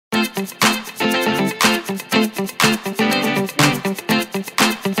Welcome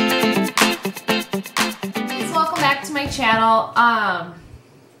back to my channel.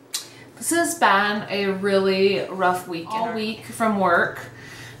 This has been a really rough week. All week from work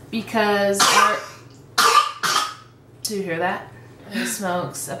because do you hear that? He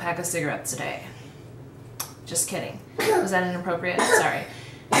smokes a pack of cigarettes a day. Just kidding. Was that inappropriate? Sorry.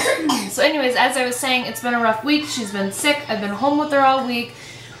 So anyways, as I was saying, it's been a rough week. She's been sick. I've been home with her all week.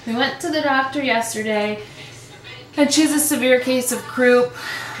 We went to the doctor yesterday and she has a severe case of croup.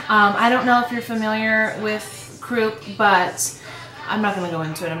 I don't know if you're familiar with croup, but I'm not going to go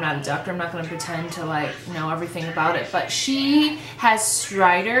into it. I'm not a doctor. I'm not going to pretend to like know everything about it, but she has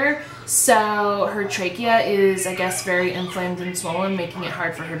stridor, so her trachea is, I guess, very inflamed and swollen, making it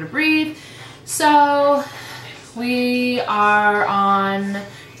hard for her to breathe. So we are on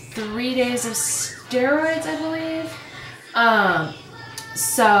 3 days of steroids, I believe.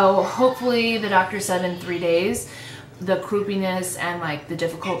 So hopefully the doctor said in 3 days the croupiness and like the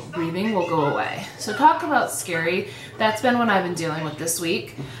difficult breathing will go away. So talk about scary. That's been what I've been dealing with this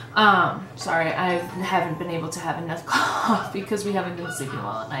week. Sorry, I haven't been able to have enough coffee because we haven't been sleeping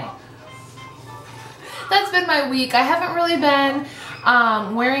well at night. That's been my week. I haven't really been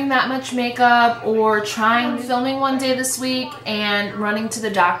wearing that much makeup or filming one day this week and running to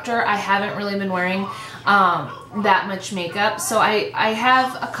the doctor. I haven't really been wearing that much makeup. So I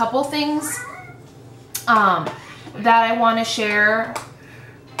have a couple things that I want to share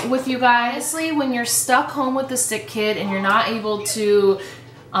with you guys. Honestly, when you're stuck home with a sick kid and you're not able to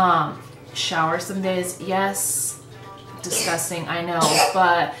shower some days, yes, disgusting, I know,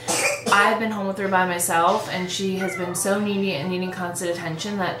 but I've been home with her by myself and she has been so needy and needing constant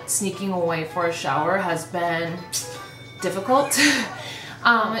attention that sneaking away for a shower has been difficult.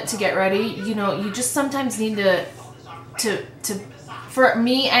 To get ready, you know, you just sometimes need to for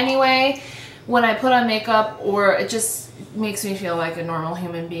me anyway, when I put on makeup, or it just makes me feel like a normal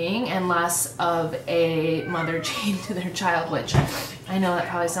human being and less of a mother chained to their child, which I know that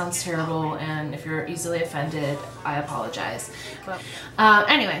probably sounds terrible, and if you're easily offended, I apologize. But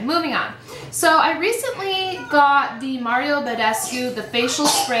anyway, moving on. So I recently got the Badescu, the facial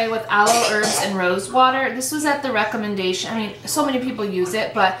spray with aloe herbs and rosewater. This was at the recommendation. I mean, so many people use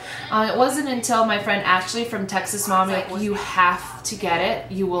it, but it wasn't until my friend Ashley from Texas Mom was like, you have to get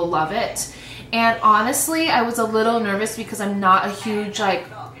it. You will love it. And honestly, I was a little nervous because I'm not a huge like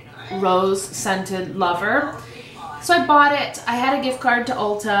rose scented lover. So I bought it. I had a gift card to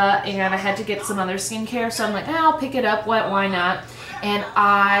Ulta and I had to get some other skincare. So I'm like, I'll pick it up. Why not? And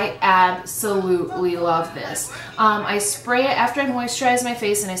I absolutely love this. I spray it after I moisturize my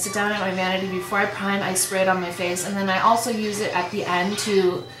face and I sit down at my vanity before I prime. I spray it on my face, and then I also use it at the end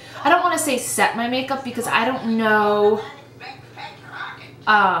to, I don't want to say set my makeup because I don't know.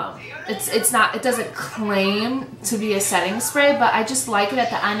 It doesn't claim to be a setting spray, but I just like it at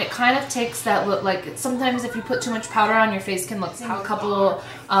the end. It kind of takes that look, like sometimes if you put too much powder on, your face can look. A couple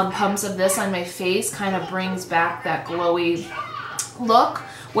pumps of this on my face kind of brings back that glowy look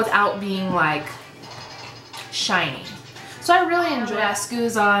without being like shiny. So I really enjoy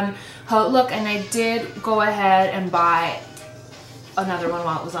Badescu's on Haute Look, and I did go ahead and buy another one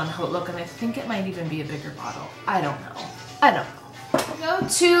while it was on Haute Look, and I think it might even be a bigger bottle. I don't know. Go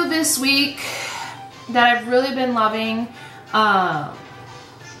to this week that I've really been loving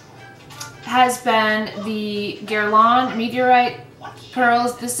has been the Guerlain Meteorite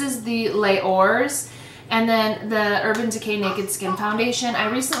Perles. This is the Layors, and then the Urban Decay Naked Skin Foundation. I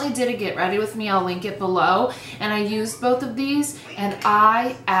recently did a get ready with me. I'll link it below, and I used both of these and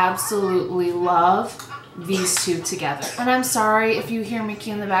I absolutely love these two together. And I'm sorry if you hear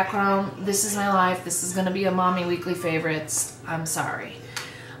Mickey in the background. This is my life. This is going to be a mommy weekly favorites. I'm sorry.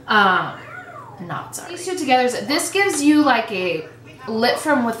 Not sorry. These two together, this gives you like a lit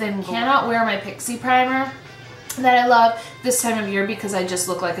from within. Cannot wear my Pixie primer that I love this time of year because I just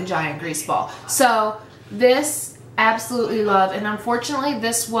look like a giant grease ball. So this absolutely love, and unfortunately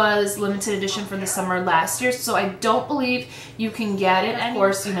this was limited edition for the summer last year, so I don't believe you can get it. Of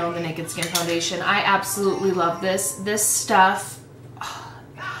course, you know, the Naked Skin Foundation. I absolutely love this stuff.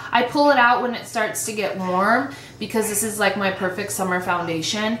 I pull it out when it starts to get warm because this is like my perfect summer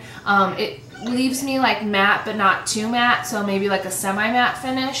foundation. It leaves me like matte but not too matte, so maybe like a semi-matte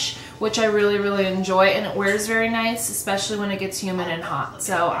finish, which I really enjoy, and it wears very nice, especially when it gets humid and hot.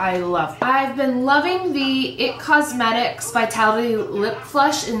 So I love it. I've been loving the IT Cosmetics Vitality Lip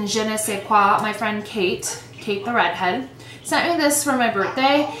Flush in Je ne sais quoi. My friend Kate the redhead, sent me this for my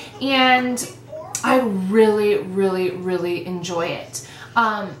birthday, and I really enjoy it.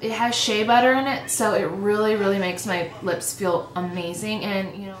 It has shea butter in it, so it really, really makes my lips feel amazing.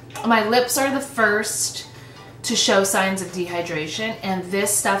 And you know, my lips are the first to show signs of dehydration, and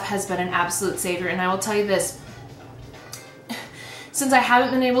this stuff has been an absolute savior. And I will tell you this, since I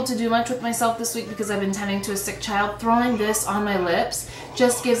haven't been able to do much with myself this week because I've been tending to a sick child, throwing this on my lips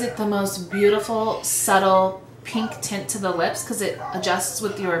just gives it the most beautiful, subtle pink tint to the lips because it adjusts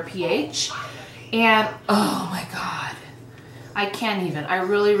with your pH. And oh my god, I can't even. I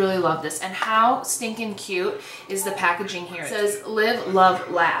really, really love this. And how stinking cute is the packaging here. It says live,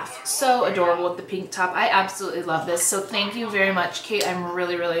 love, laugh. So adorable with the pink top. I absolutely love this. So thank you very much, Kate. I'm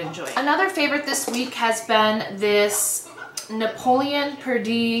really, really enjoying it. Another favorite this week has been this Napoleon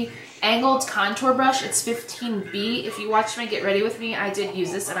Perdis angled contour brush. It's 15B. If you watched my Get Ready With Me, I did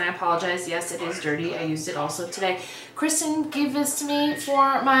use this, and I apologize. Yes, it is dirty. I used it also today. Kristen gave this to me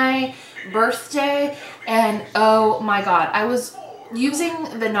for my birthday, and oh my god, I was using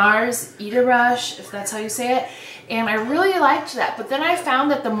the NARS Eater brush, if that's how you say it, and I really liked that. But then I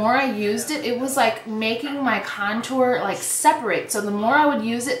found that the more I used it, it was like making my contour like separate. So the more I would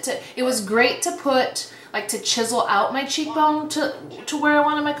use it, it was great to put like to chisel out my cheekbone to where I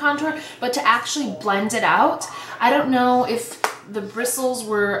wanted my contour, but to actually blend it out, I don't know if the bristles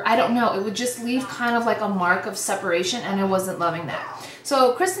were, I don't know, it would just leave kind of like a mark of separation, and I wasn't loving that.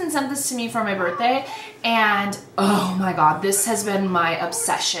 So Kristen sent this to me for my birthday, and oh my god, this has been my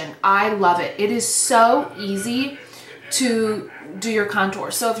obsession. I love it. It is so easy to do your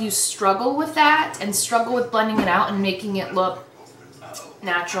contour. So if you struggle with that and struggle with blending it out and making it look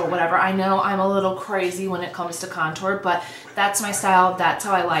natural, whatever. I know I'm a little crazy when it comes to contour, but that's my style. That's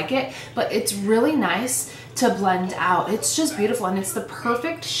how I like it. But it's really nice to blend out. It's just beautiful, and it's the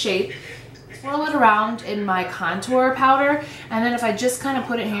perfect shape. Swirl it around in my contour powder, and then if I just kind of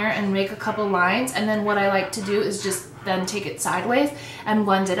put it here and make a couple lines, and then what I like to do is just then take it sideways and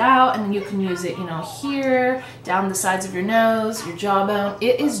blend it out, and then you can use it, you know, here, down the sides of your nose, your jawbone.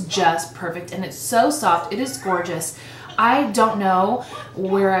 It is just perfect, and it's so soft. It is gorgeous. I don't know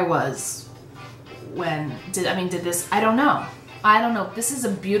where I was when did this, I don't know. I don't know. This is a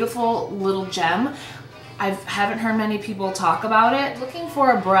beautiful little gem. I haven't heard many people talk about it. Looking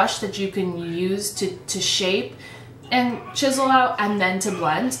for a brush that you can use to shape and chisel out and then to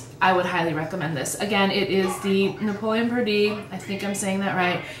blend, I would highly recommend this. Again, it is the Napoleon Perdis, I think I'm saying that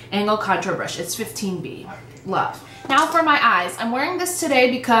right, angle contour brush. It's 15B. Love. Now for my eyes. I'm wearing this today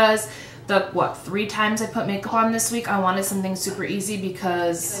because the 3 times I put makeup on this week, I wanted something super easy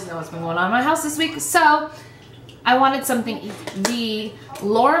because I know what's been going on in my house this week. So I wanted something easy. The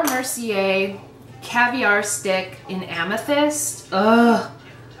Laura Mercier Caviar stick in Amethyst. Ugh,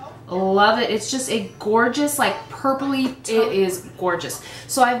 love it. It's just a gorgeous, like purpley, it is gorgeous.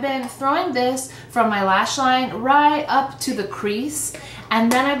 So I've been throwing this from my lash line right up to the crease,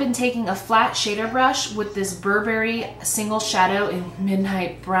 and then I've been taking a flat shader brush with this Burberry single shadow in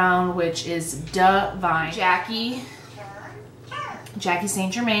Midnight Brown, which is divine. Jackie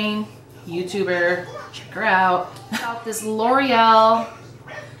Saint Germain, YouTuber, check her out. This L'Oreal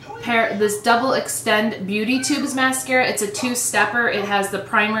this double extend beauty tubes mascara. It's a 2-stepper. It has the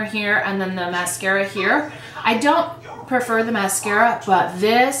primer here and then the mascara here. I don't prefer the mascara, but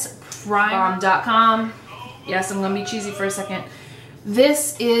this Prime.com, yes, I'm gonna be cheesy for a second.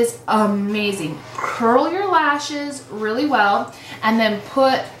 This is amazing. Curl your lashes really well and then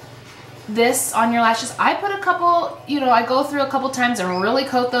put this on your lashes. I put a couple, you know, I go through a couple times and really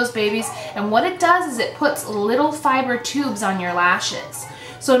coat those babies, and what it does is it puts little fiber tubes on your lashes.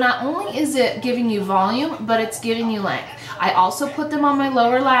 So not only is it giving you volume, but it's giving you length. I also put them on my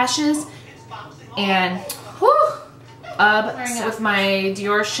lower lashes, and whew, wearing it with my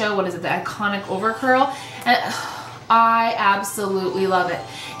Dior Show, what is it, the Iconic Overcurl, and I absolutely love it.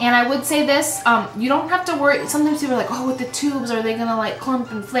 And I would say this, you don't have to worry. Sometimes people are like, oh, with the tubes, are they gonna like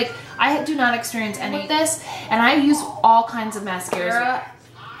clump and flake? I do not experience any of this, and I use all kinds of mascaras.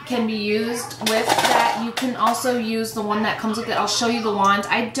 Can be used with that. You can also use the one that comes with it. I'll show you the wand.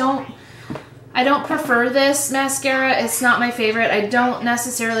 I don't prefer this mascara. It's not my favorite. I don't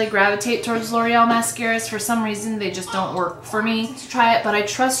necessarily gravitate towards L'Oreal mascaras. For some reason, they just don't work for me to try it, but I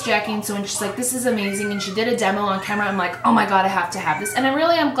trust Jackie, and so when she's like, this is amazing, and she did a demo on camera, I'm like, oh my god, I have to have this. And I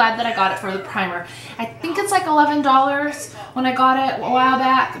really am glad that I got it for the primer. I think it's like $11 when I got it a while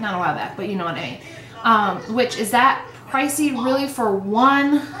back. Not a while back, but you know what I mean. Which is that pricey really for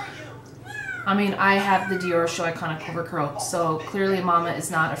one? I mean, I have the Dior Show Iconic Overcurl, so clearly Mama is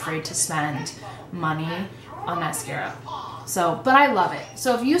not afraid to spend money on mascara. So, but I love it.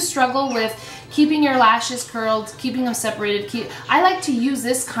 So if you struggle with keeping your lashes curled, keeping them separated, I like to use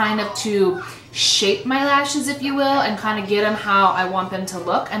this kind of to shape my lashes, if you will, and kind of get them how I want them to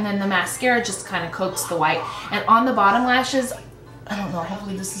look. And then the mascara just kind of coats the white. And on the bottom lashes, I don't know,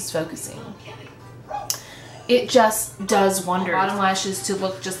 hopefully this is focusing. It just does wonders. Bottom lashes to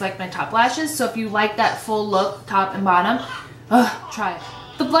look just like my top lashes. So if you like that full look, top and bottom, try it.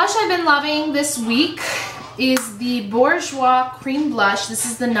 The blush I've been loving this week is the Bourjois Cream Blush. This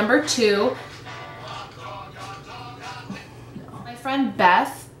is the number 2. My friend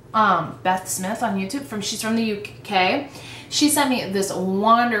Beth Smith on YouTube, she's from the UK. She sent me this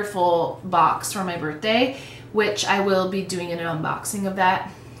wonderful box for my birthday, which I will be doing an unboxing of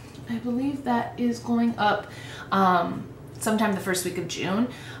that. I believe that is going up sometime the first week of June.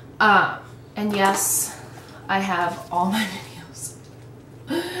 And yes, I have all my videos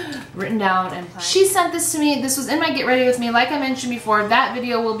written down and planned. She sent this to me. This was in my Get Ready With Me. Like I mentioned before, that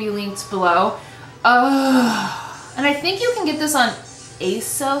video will be linked below. And I think you can get this on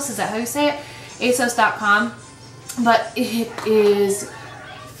ASOS. Is that how you say it? ASOS.com. But it is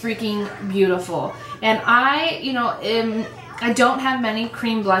freaking beautiful. And I don't have many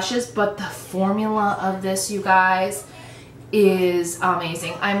cream blushes, but the formula of this, you guys, is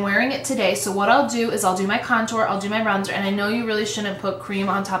amazing. I'm wearing it today, so what I'll do is I'll do my contour, I'll do my bronzer, and I know you really shouldn't put cream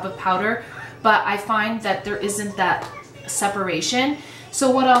on top of powder, but I find that there isn't that separation.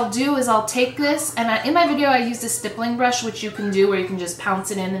 So what I'll do is I'll take this, and in my video I used a stippling brush, which you can do where you can just pounce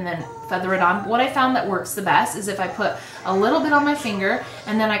it in and then feather it on. But what I found that works the best is if I put a little bit on my finger,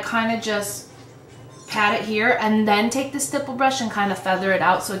 and then I kind of just pat it here and then take the stipple brush and kind of feather it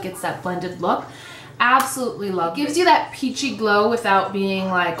out so it gets that blended look. Absolutely love it. Gives you that peachy glow without being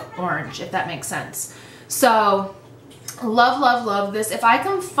like orange, if that makes sense. So love, love, love this. If I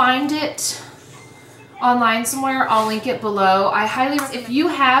can find it online somewhere, I'll link it below. I highly recommend, if you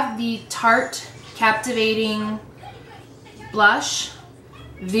have the Tarte Captivating blush,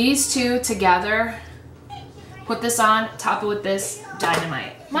 these two together, put this on, top it with this,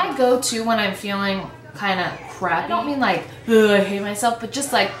 dynamite. My go-to when I'm feeling kind of crappy, I don't mean like, I hate myself, but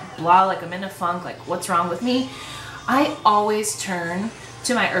just like blah, like I'm in a funk, like what's wrong with me? I always turn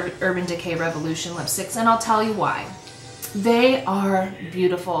to my Urban Decay Revolution lipsticks, and I'll tell you why. They are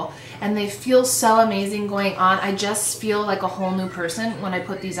beautiful and they feel so amazing going on. I just feel like a whole new person when I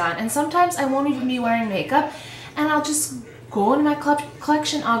put these on. And sometimes I won't even be wearing makeup and I'll just go into my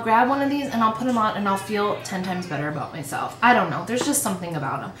collection, I'll grab one of these and I'll put them on and I'll feel 10 times better about myself. I don't know, there's just something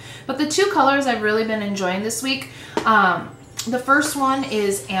about them. But the two colors I've really been enjoying this week, the first one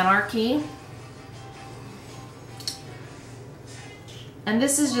is Anarchy. And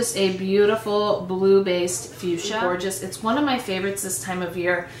this is just a beautiful blue-based fuchsia. Gorgeous. It's one of my favorites this time of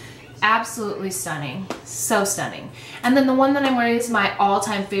year. Absolutely stunning. So stunning. And then the one that I'm wearing is my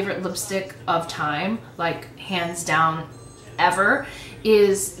all-time favorite lipstick of time, like hands down ever,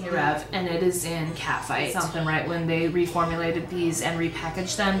 is Rev, and it is in Catfight. Something right when they reformulated these and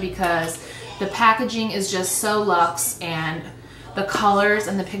repackaged them, because the packaging is just so luxe, and the colors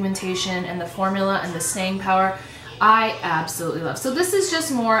and the pigmentation and the formula and the staying power, I absolutely love. So this is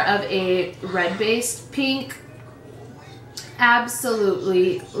just more of a red-based pink.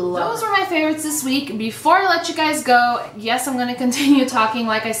 Absolutely love. Those were my favorites this week. Before I let you guys go, yes, I'm going to continue talking.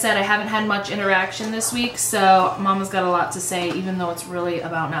 Like I said, I haven't had much interaction this week, so Mama's got a lot to say, even though it's really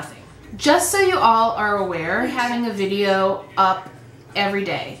about nothing. Just so you all are aware, having a video up every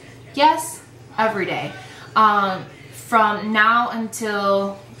day. Yes, every day. From now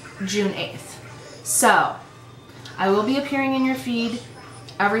until June 8th. So I will be appearing in your feed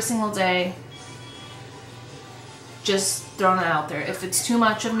every single day. Just throwing it out there. If it's too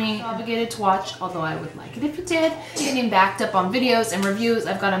much of me, obligated to watch, although I would like it if you did. Getting backed up on videos and reviews.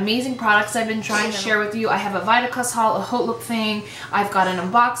 I've got amazing products I've been trying to share with you. I have a Vitacuss haul, a Haute Look thing. I've got an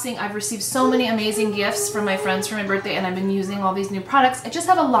unboxing. I've received so many amazing gifts from my friends for my birthday, and I've been using all these new products. I just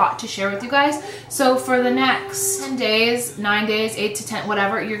have a lot to share with you guys. So for the next 10 days, 9 days, 8 to 10,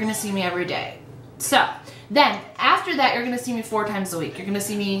 whatever, you're going to see me every day. So then after that, you're going to see me 4 times a week. You're going to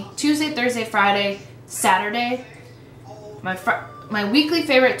see me Tuesday, Thursday, Friday, Saturday. My weekly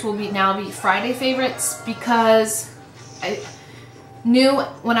favorites will now be Friday favorites, because I knew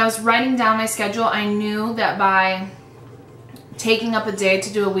when I was writing down my schedule, I knew that by taking up a day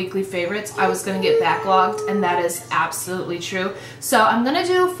to do a weekly favorites, I was going to get backlogged, and that is absolutely true. So I'm going to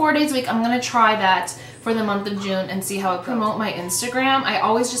do 4 days a week. I'm going to try that for the month of June and see how I promote my Instagram. I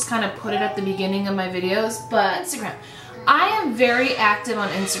always just kind of put it at the beginning of my videos, but Instagram. I am very active on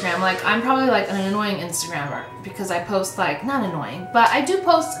Instagram. Like, I'm probably like an annoying Instagrammer because I post like, not annoying, but I do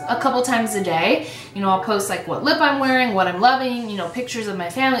post a couple times a day. You know, I'll post like what lip I'm wearing, what I'm loving, you know, pictures of my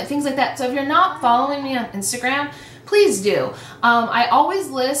family, things like that. So if you're not following me on Instagram, please do. I always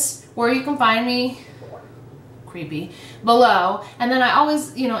list where you can find me, creepy, below, and then I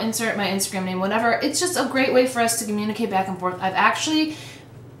always, you know, insert my Instagram name, whatever. It's just a great way for us to communicate back and forth. I've actually,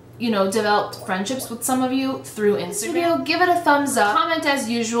 you know, developed friendships with some of you through Instagram. Give it a thumbs up. Comment as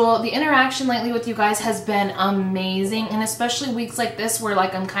usual. The interaction lately with you guys has been amazing, and especially weeks like this where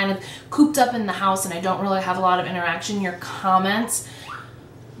like I'm kind of cooped up in the house and I don't really have a lot of interaction. Your comments,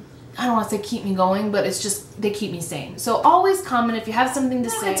 I don't want to say keep me going, but it's just, they keep me sane. So always comment if you have something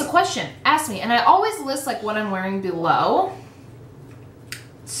to say. It's a question, ask me. And I always list like what I'm wearing below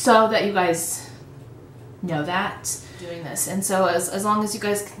so that you guys know that doing this. And so as long as you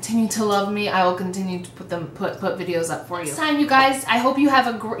guys continue to love me, I will continue to put videos up for you. Next time, you guys, I hope you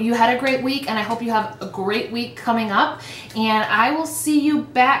have you had a great week, and I hope you have a great week coming up, and I will see you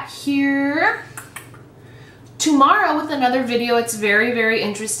back here tomorrow with another video. It's very, very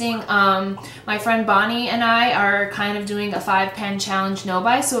interesting. My friend Bonnie and I are kind of doing a 5-pan challenge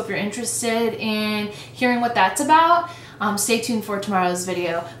no-buy, so if you're interested in hearing what that's about, stay tuned for tomorrow's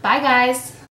video. Bye guys.